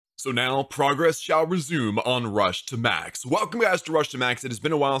So now, progress shall resume on Rush to Max. Welcome guys to Rush to Max. It has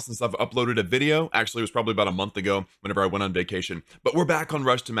been a while since I've uploaded a video. Actually, it was probably about a month ago whenever I went on vacation. But we're back on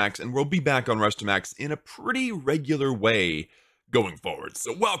Rush to Max, and we'll be back on Rush to Max in a pretty regular way going forward.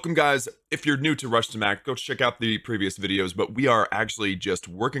 So welcome guys. If you're new to Rush to Max, go check out the previous videos. But we are actually just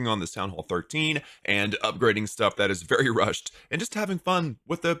working on this Town Hall 13 and upgrading stuff that is very rushed and just having fun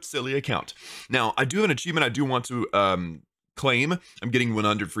with a silly account. Now, I do have an achievement I do want to claim. I'm getting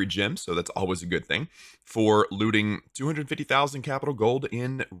 100 free gems, so that's always a good thing, for looting 250,000 capital gold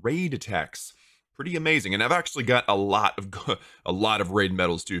in raid attacks. Pretty amazing. And I've actually got a lot of raid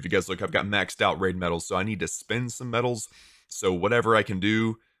medals too. If you guys look, I've got maxed out raid medals, so I need to spend some medals. So whatever I can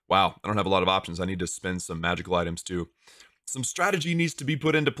do, wow, I don't have a lot of options. I need to spend some magical items too. Some strategy needs to be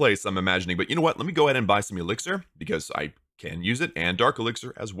put into place, I'm imagining. But you know what? Let me go ahead and buy some elixir, because I can use it, and dark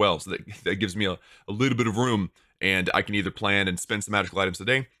elixir as well. So that gives me a little bit of room, and I can either plan and spend some magical items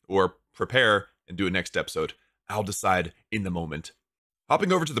today or prepare and do it next episode. I'll decide in the moment.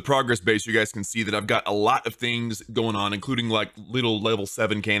 Hopping over to the progress base, you guys can see that I've got a lot of things going on, including like little level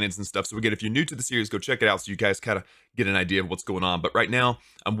 7 cannons and stuff. So again, if you're new to the series, go check it out so you guys kind of get an idea of what's going on. But right now,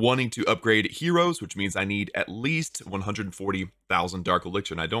 I'm wanting to upgrade heroes, which means I need at least 140,000 dark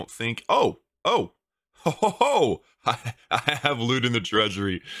elixir. And I don't think, ho, I have loot in the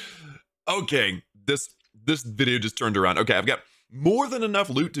treasury. Okay, this video just turned around. Okay, I've got more than enough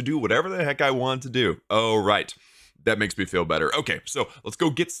loot to do whatever the heck I want to do. Oh, right. That makes me feel better. Okay, so let's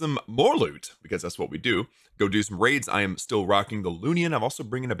go get some more loot, because that's what we do. Go do some raids. I am still rocking the Lunian. I'm also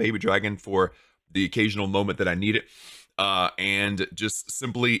bringing a baby dragon for the occasional moment that I need it. And just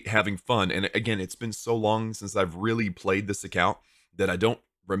simply having fun. And again, it's been so long since I've really played this account that I don't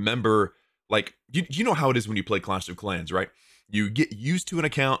remember, like, you know how it is when you play Clash of Clans, right? You get used to an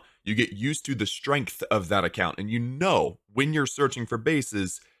account, you get used to the strength of that account, and you know when you're searching for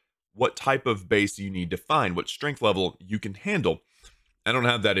bases, what type of base you need to find, what strength level you can handle. I don't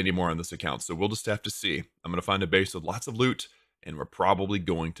have that anymore on this account, so we'll just have to see. I'm going to find a base with lots of loot, and we're probably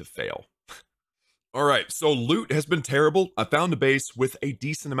going to fail. All right, so loot has been terrible. I found a base with a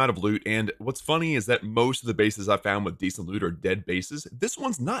decent amount of loot, and what's funny is that most of the bases I found with decent loot are dead bases. This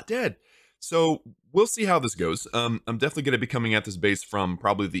one's not dead. So we'll see how this goes. I'm definitely going to be coming at this base from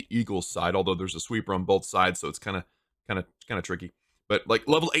probably the Eagle side, although there's a sweeper on both sides, so it's kind of tricky. But like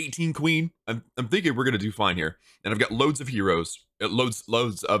level 18 queen, I'm thinking we're going to do fine here. And I've got loads of heroes,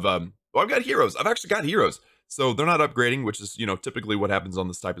 loads of, well, I've got heroes. I've actually got heroes. So they're not upgrading, which is, you know, typically what happens on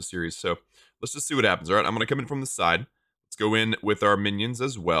this type of series. So let's just see what happens. All right, I'm going to come in from the side. Let's go in with our minions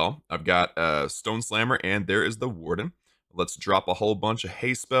as well. I've got Stone Slammer, and there is the Warden. Let's drop a whole bunch of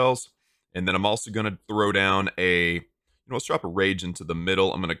haste spells. And then I'm also going to throw down let's drop a Rage into the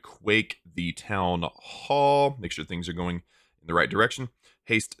middle. I'm going to Quake the Town Hall. Make sure things are going in the right direction.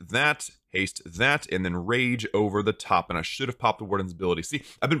 Haste that, and then Rage over the top. And I should have popped the Warden's ability. See,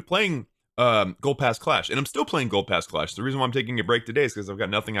 I've been playing Gold Pass Clash, and I'm still playing Gold Pass Clash. The reason why I'm taking a break today is because I've got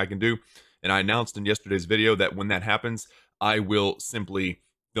nothing I can do. And I announced in yesterday's video that when that happens, I will simply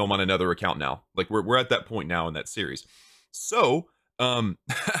film on another account now. Like, we're at that point now in that series. So, I'm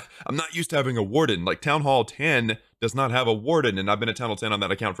not used to having a Warden. Like, Town Hall 10 does not have a Warden, and I've been at Town Hall 10 on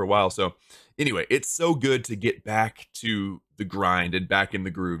that account for a while. So anyway, it's so good to get back to the grind and back in the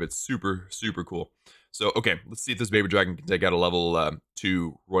groove. It's super, super cool. So, okay, let's see if this baby dragon can take out a level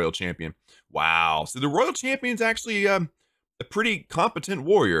 2 Royal Champion. Wow. So the Royal Champion's actually a pretty competent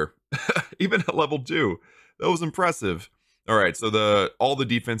warrior, even at level 2. That was impressive. All right, so all the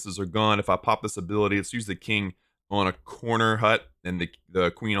defenses are gone. If I pop this ability, let's use the king on a corner hut and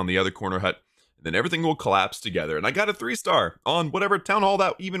the queen on the other corner hut, and then everything will collapse together. And I got a 3-star on whatever town hall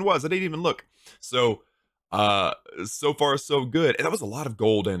that even was. I didn't even look. So so far so good. And that was a lot of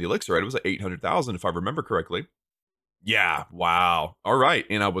gold and elixir, right? It was like 800,000 if I remember correctly. Yeah, wow. All right,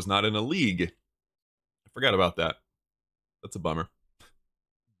 and I was not in a league. I forgot about that. That's a bummer.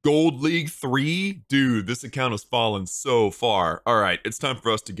 Gold League 3? Dude, this account has fallen so far. All right, it's time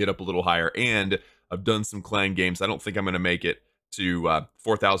for us to get up a little higher, and I've done some clan games. I don't think I'm going to make it to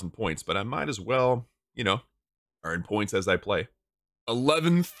 4,000 points, but I might as well, you know, earn points as I play.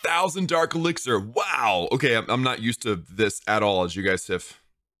 11,000 dark elixir. Wow. Okay, I'm not used to this at all, as you guys have.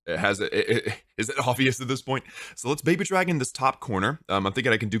 Is it obvious at this point? So let's baby dragon this top corner. I'm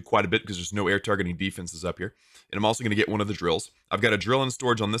thinking I can do quite a bit because there's no air targeting defenses up here. And I'm also going to get one of the drills. I've got a drill in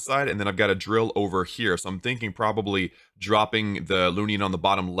storage on this side, and then I've got a drill over here. So I'm thinking probably dropping the Lunian on the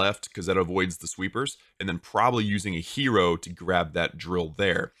bottom left because that avoids the sweepers, and then probably using a hero to grab that drill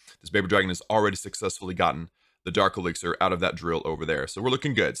there. This baby dragon has already successfully gotten the dark elixir out of that drill over there. So we're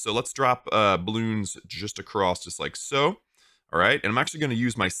looking good. So let's drop balloons just across, just like so. All right, and I'm actually going to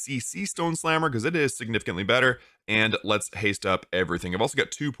use my CC Stone Slammer because it is significantly better. And let's haste up everything. I've also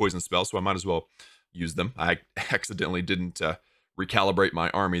got 2 poison spells, so I might as well use them. I accidentally didn't recalibrate my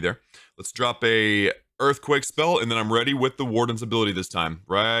army there. Let's drop a Earthquake spell, and then I'm ready with the Warden's ability this time.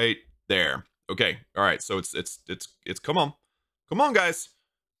 Right there. Okay, all right, so it's come on, guys.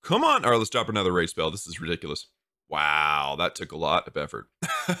 Come on. All right, let's drop another Ray spell. This is ridiculous. Wow, that took a lot of effort.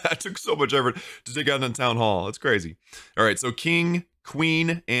 That took so much effort to take out in Town Hall. That's crazy. All right, so King,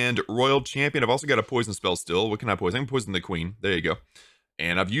 Queen, and Royal Champion. I've also got a poison spell still. What can I poison? I can poison the Queen. There you go.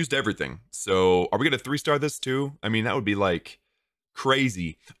 And I've used everything. So are we going to 3-star this too? I mean, that would be like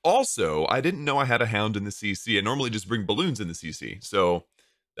crazy. Also, I didn't know I had a Hound in the CC. I normally just bring balloons in the CC. So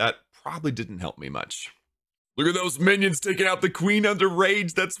that probably didn't help me much. Look at those minions taking out the Queen under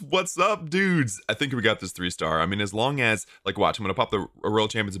rage. That's what's up, dudes. I think we got this 3-star. I mean, as long as, like, watch, I'm going to pop the Royal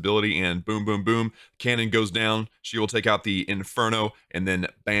Champion's ability and boom, boom, boom. Cannon goes down. She will take out the Inferno and then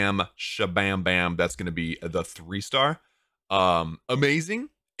bam, shabam, bam. That's going to be the 3-star. Amazing.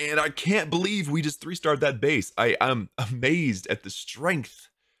 And I can't believe we just 3-starred that base. I'm amazed at the strength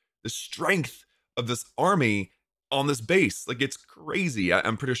of this army on this base. Like, it's crazy.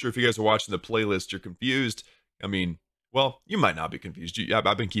 I'm pretty sure if you guys are watching the playlist, you're confused. I mean, well, you might not be confused.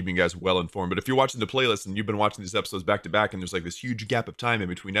 I've been keeping you guys well informed, but if you're watching the playlist and you've been watching these episodes back to back and there's like this huge gap of time in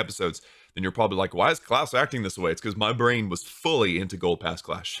between episodes, then you're probably like, why is Klaus acting this way? It's because my brain was fully into Gold Pass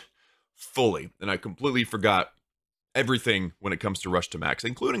Clash. Fully. And I completely forgot everything when it comes to Rush to Max,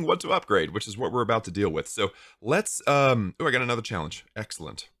 including what to upgrade, which is what we're about to deal with. So let's, oh, I got another challenge.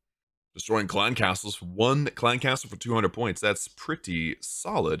 Excellent. Destroying clan castles, 1 clan castle for 200 points. That's pretty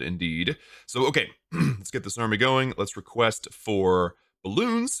solid indeed. So, okay, let's get this army going. Let's request for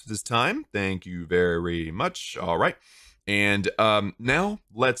balloons this time. Thank you very much. All right. And now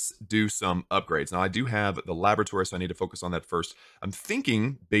let's do some upgrades. Now, I do have the laboratory, so I need to focus on that first. I'm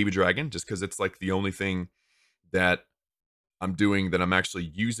thinking Baby Dragon, just because it's like the only thing that I'm doing that I'm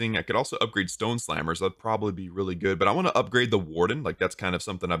actually using. I could also upgrade Stone Slammers. That'd probably be really good. But I want to upgrade the Warden. Like, that's kind of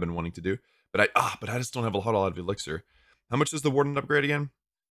something I've been wanting to do. But I just don't have a whole lot of Elixir. How much does the Warden upgrade again?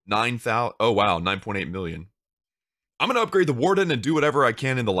 9,000. Oh, wow. 9.8 million. I'm going to upgrade the Warden and do whatever I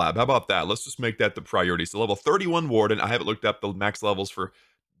can in the lab. How about that? Let's just make that the priority. So level 31 Warden. I haven't looked up the max levels for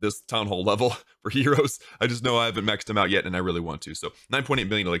this Town Hall level for heroes. I just know I haven't maxed them out yet, and I really want to. So 9.8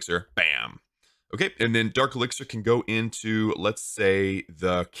 million Elixir. Bam. Okay, and then Dark Elixir can go into, let's say,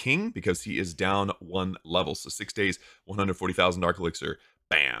 the King, because he is down 1 level. So 6 days, 140,000 Dark Elixir.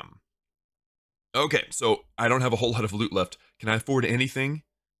 Bam. Okay, so I don't have a whole lot of loot left. Can I afford anything?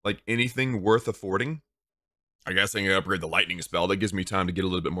 Like, anything worth affording? I guess I can upgrade the Lightning Spell. That gives me time to get a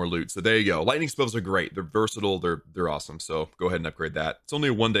little bit more loot. So there you go. Lightning Spells are great. They're versatile. They're awesome. So go ahead and upgrade that. It's only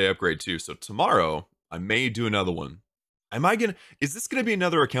a 1-day upgrade, too. So tomorrow, I may do another one. Is this gonna be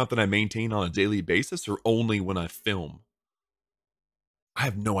another account that I maintain on a daily basis or only when I film? I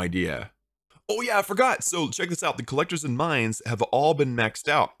have no idea. Oh yeah, I forgot. So check this out. The collectors and mines have all been maxed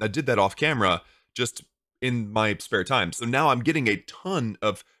out. I did that off camera just in my spare time. So now I'm getting a ton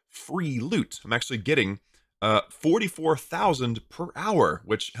of free loot. I'm actually getting 44,000 per hour,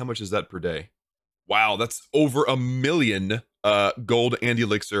 which, how much is that per day? Wow, that's over 1 million gold and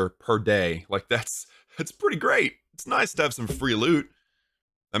elixir per day. Like, that's pretty great. It's nice to have some free loot.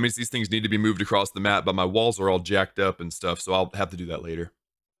 That means these things need to be moved across the map, but my walls are all jacked up and stuff, so I'll have to do that later.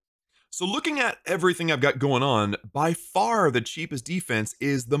 So looking at everything I've got going on, by far the cheapest defense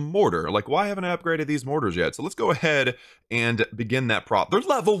is the mortar. Like, why haven't I upgraded these mortars yet? So let's go ahead and begin that prop. They're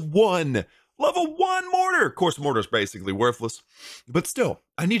level 1! Level 1 mortar! Of course, mortar's basically worthless. But still,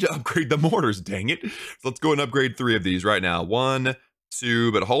 I need to upgrade the mortars, dang it. So let's go and upgrade 3 of these right now. 1,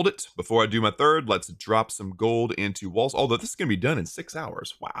 2, but hold it. Before I do my third, let's drop some gold into walls. Although this is going to be done in 6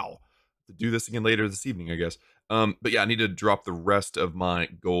 hours. Wow. To do this again later this evening, I guess. But yeah, I need to drop the rest of my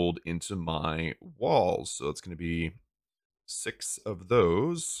gold into my walls. So it's going to be 6 of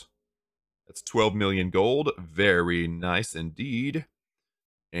those. That's 12 million gold. Very nice indeed.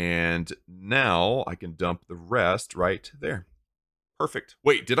 And now I can dump the rest right there. Perfect.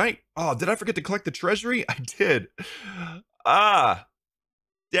 Wait, did I forget to collect the treasury? I did.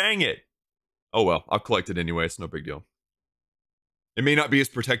 Dang it. Oh well, I'll collect it anyway. It's no big deal. It may not be as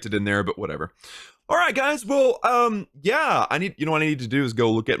protected in there, but whatever. All right, guys. Well, yeah, you know what I need to do is go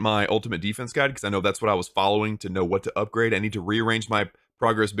look at my ultimate defense guide, because I know that's what I was following to know what to upgrade. I need to rearrange my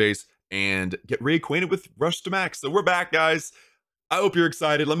progress base and get reacquainted with Rush to Max. So we're back, guys. I hope you're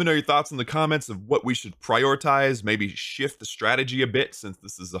excited. Let me know your thoughts in the comments of what we should prioritize, maybe shift the strategy a bit, since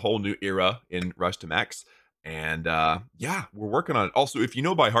this is a whole new era in Rush to Max. And yeah, we're working on it. Also, if you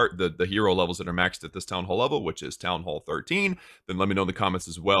know by heart the hero levels that are maxed at this Town Hall level, which is Town Hall 13, then let me know in the comments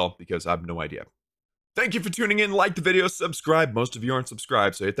as well, because I have no idea. Thank you for tuning in. Like the video, subscribe. Most of you aren't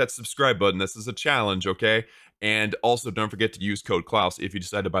subscribed, so hit that subscribe button. This is a challenge, okay? And also, don't forget to use code Klaus if you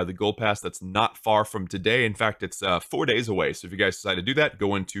decide to buy the Gold Pass. That's not far from today. In fact, it's 4 days away. So if you guys decide to do that,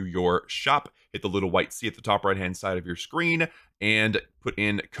 go into your shop, hit the little white C at the top right-hand side of your screen, and put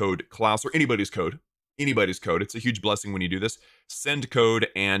in code Klaus, or anybody's code. Anybody's code. It's a huge blessing when you do this. Send code,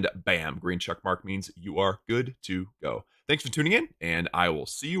 and bam, green check mark means you are good to go. Thanks for tuning in, and I will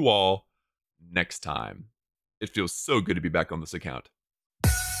see you all next time. It feels so good to be back on this account.